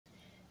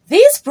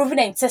These proven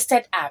and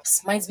tested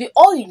apps might be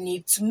all you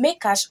need to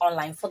make cash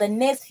online for the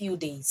next few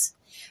days.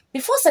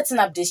 Before setting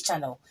up this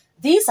channel,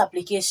 these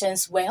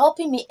applications were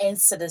helping me earn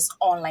Cedis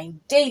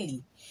online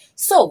daily.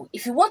 So,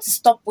 if you want to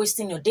stop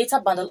wasting your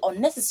data bundle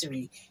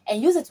unnecessarily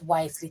and use it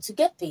wisely to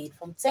get paid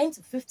from 10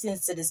 to 15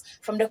 Cedis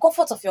from the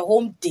comfort of your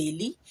home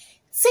daily,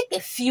 take a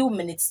few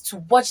minutes to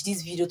watch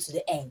this video to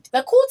the end.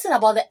 The cool thing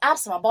about the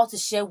apps I'm about to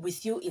share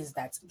with you is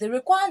that they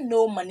require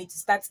no money to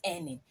start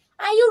earning.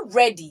 Are you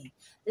ready?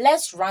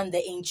 Let's run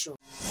the intro.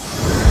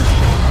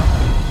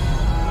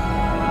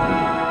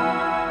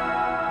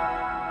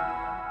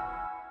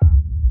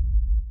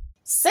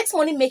 Six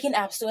money-making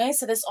apps to earn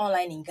Cedis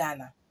online in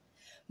Ghana.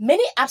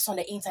 Many apps on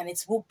the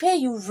internet will pay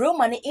you real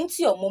money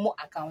into your Momo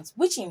account,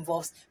 which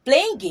involves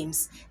playing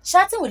games,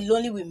 chatting with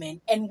lonely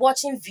women, and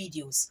watching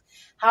videos.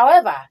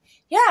 However,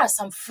 here are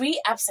some free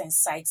apps and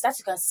sites that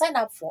you can sign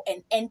up for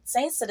and earn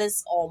 10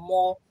 Cedis or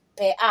more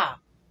per hour.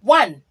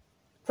 1.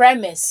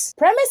 Premise.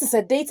 Premise is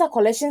a data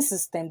collection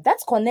system that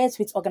connects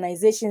with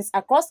organizations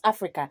across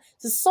Africa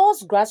to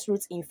source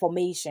grassroots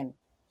information.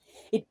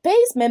 It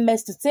pays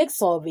members to take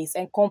surveys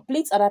and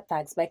complete other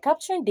tasks by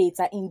capturing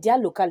data in their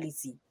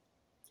locality.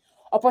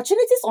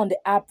 Opportunities on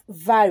the app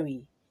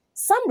vary.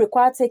 Some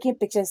require taking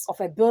pictures of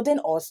a building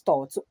or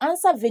store to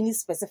answer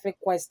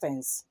venue-specific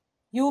questions.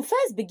 You will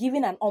first be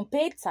given an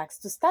unpaid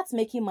task to start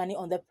making money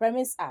on the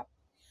Premise app.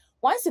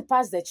 Once you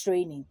pass the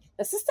training,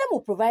 the system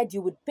will provide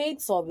you with paid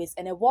surveys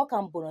and a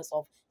welcome bonus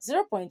of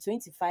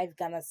 0.25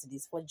 Ghana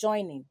cedis for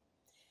joining.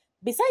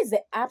 Besides the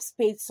app's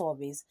paid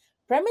surveys,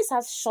 Premise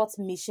has short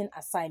mission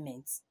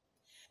assignments.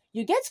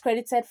 You get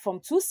credited from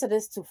 2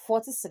 cedis to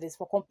 40 cedis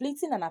for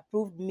completing an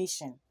approved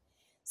mission.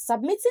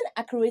 Submitting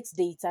accurate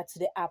data to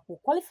the app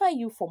will qualify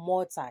you for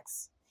more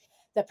tasks.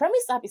 The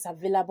Premise app is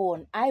available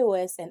on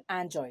iOS and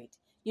Android.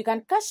 You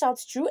can cash out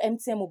through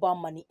MTN Mobile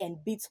Money and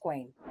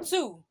Bitcoin.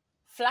 2.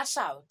 Flash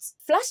Out.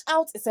 Flash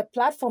Out is a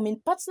platform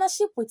in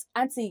partnership with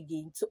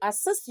Antigui to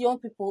assist young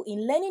people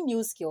in learning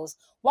new skills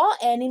while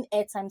earning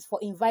airtime for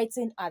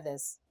inviting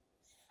others.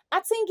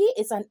 Antigui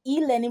is an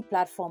e-learning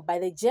platform by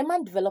the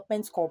German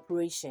Development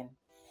Corporation.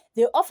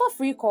 They offer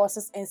free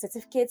courses and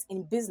certificates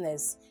in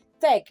business,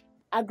 tech,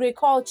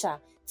 agriculture,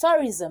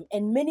 tourism,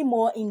 and many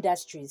more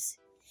industries.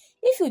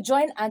 If you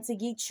join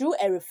Antigui through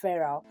a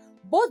referral,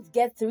 both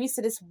get 3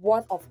 cedis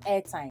worth of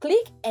airtime.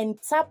 Click and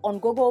tap on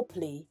Google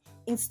Play,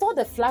 install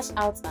the Flash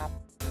Out app,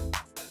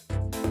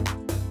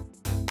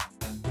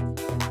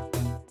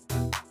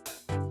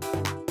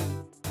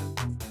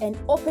 and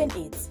open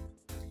it.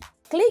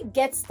 Click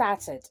Get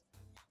Started.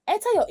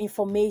 Enter your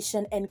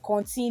information and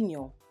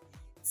continue.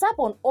 Tap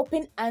on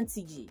Open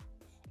Antigui.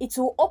 It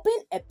will open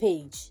a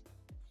page.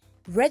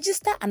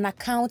 Register an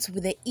account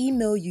with the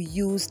email you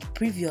used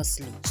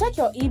previously. Check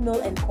your email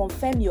and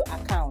confirm your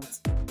account.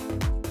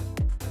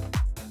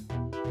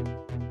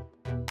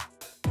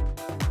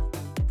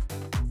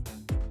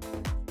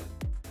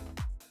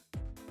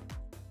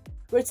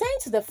 Return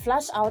to the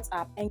Flash Out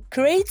app and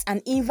create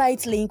an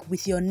invite link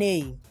with your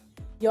name.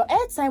 Your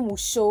airtime will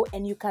show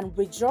and you can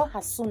withdraw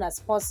as soon as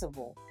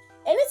possible.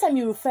 Anytime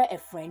you refer a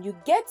friend, you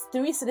get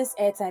 3 cedis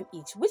airtime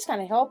each, which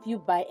can help you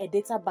buy a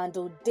data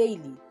bundle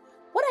daily.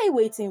 What are you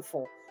waiting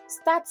for?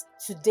 Start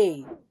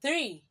today.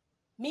 3.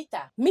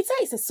 Meter. Meter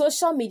is a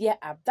social media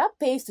app that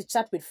pays to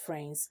chat with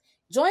friends,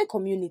 join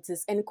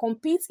communities, and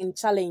compete in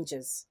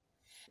challenges.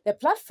 The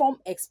platform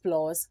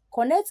explores,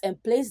 connects,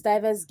 and plays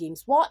diverse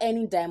games while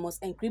earning diamonds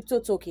and crypto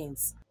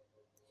tokens.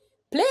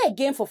 Play a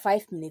game for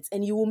 5 minutes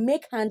and you will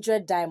make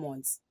 100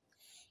 diamonds.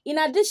 In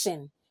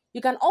addition,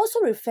 you can also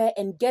refer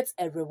and get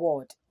a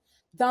reward.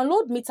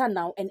 Download Meter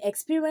now and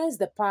experience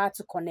the power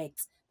to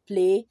connect,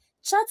 play,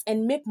 chat,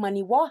 and make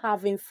money while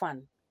having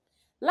fun.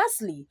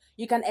 Lastly,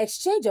 you can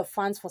exchange your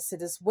funds for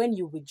Cedis when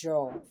you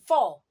withdraw.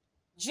 4.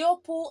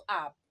 Geopool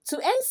app. To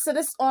earn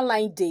Cedis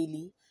online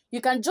daily,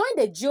 you can join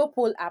the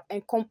Geopool app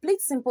and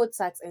complete simple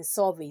tasks and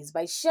surveys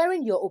by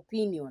sharing your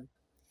opinion.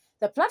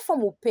 The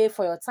platform will pay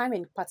for your time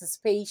and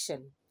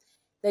participation.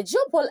 The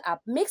Geopool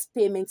app makes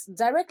payments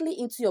directly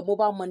into your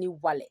mobile money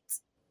wallet.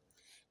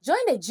 Join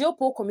the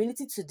Geopool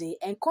community today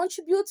and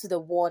contribute to the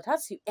world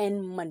as you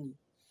earn money.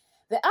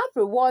 The app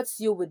rewards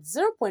you with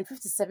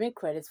 0.57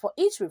 credits for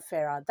each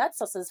referral that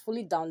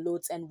successfully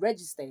downloads and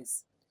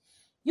registers.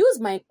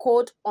 Use my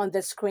code on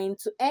the screen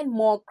to earn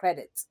more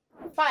credits.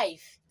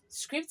 5.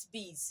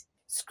 ScriptBees.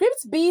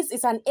 ScriptBees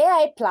is an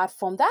AI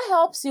platform that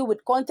helps you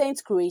with content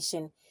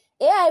creation,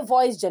 AI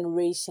voice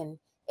generation,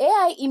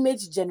 AI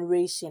image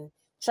generation,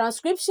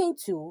 transcription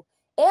tool,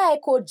 AI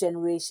code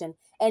generation,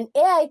 and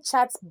AI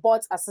chat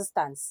bot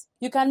assistance.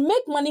 You can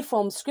make money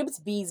from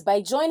ScriptBees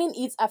by joining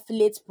its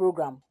affiliate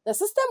program. The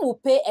system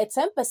will pay a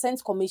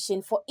 10%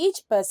 commission for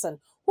each person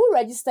who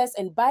registers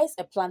and buys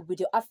a plan with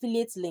your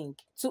affiliate link.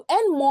 To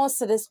earn more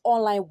Cedis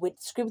online with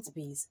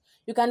ScriptBees,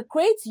 you can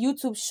create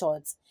YouTube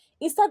Shorts,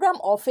 Instagram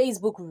or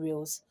Facebook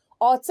Reels,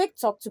 or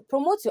TikTok to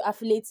promote your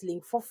affiliate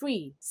link for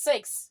free.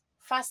 6.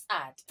 Fast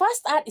Ad.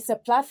 Fast Ad is a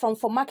platform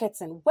for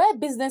marketing where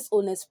business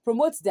owners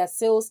promote their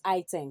sales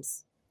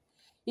items.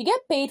 You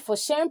get paid for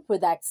sharing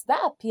products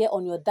that appear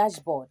on your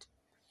dashboard.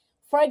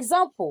 For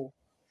example,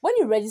 when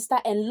you register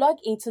and log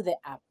into the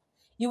app,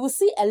 you will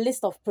see a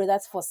list of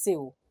products for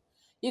sale.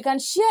 You can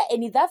share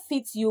any that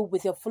fits you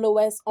with your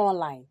followers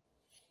online.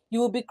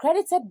 You will be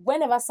credited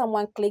whenever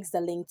someone clicks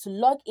the link to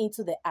log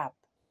into the app.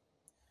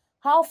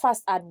 How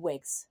Fast Ad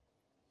works.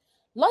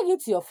 Log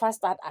into your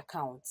Fast Ad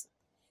account.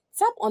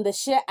 Tap on the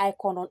share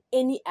icon on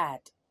any ad.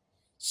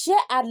 Share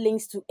ad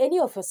links to any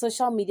of your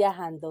social media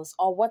handles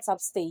or WhatsApp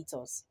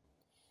status.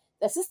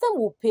 The system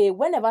will pay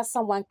whenever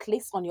someone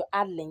clicks on your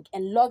ad link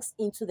and logs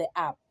into the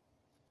app.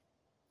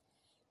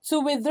 To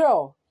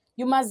withdraw,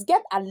 you must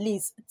get at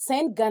least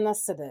 10 Ghana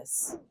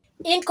cedis.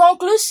 In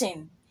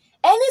conclusion,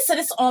 earning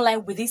cedis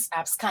online with these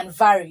apps can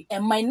vary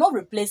and might not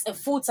replace a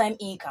full-time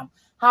income.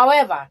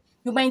 However,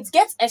 you might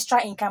get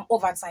extra income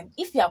over time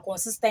if you are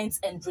consistent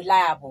and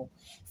reliable.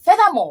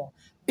 Furthermore,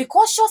 be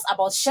cautious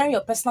about sharing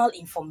your personal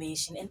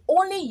information and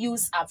only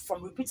use apps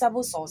from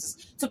reputable sources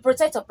to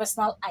protect your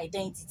personal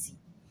identity.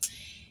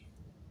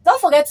 Don't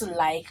forget to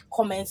like,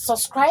 comment,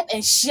 subscribe,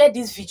 and share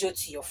this video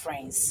to your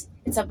friends.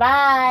 It's a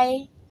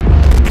bye.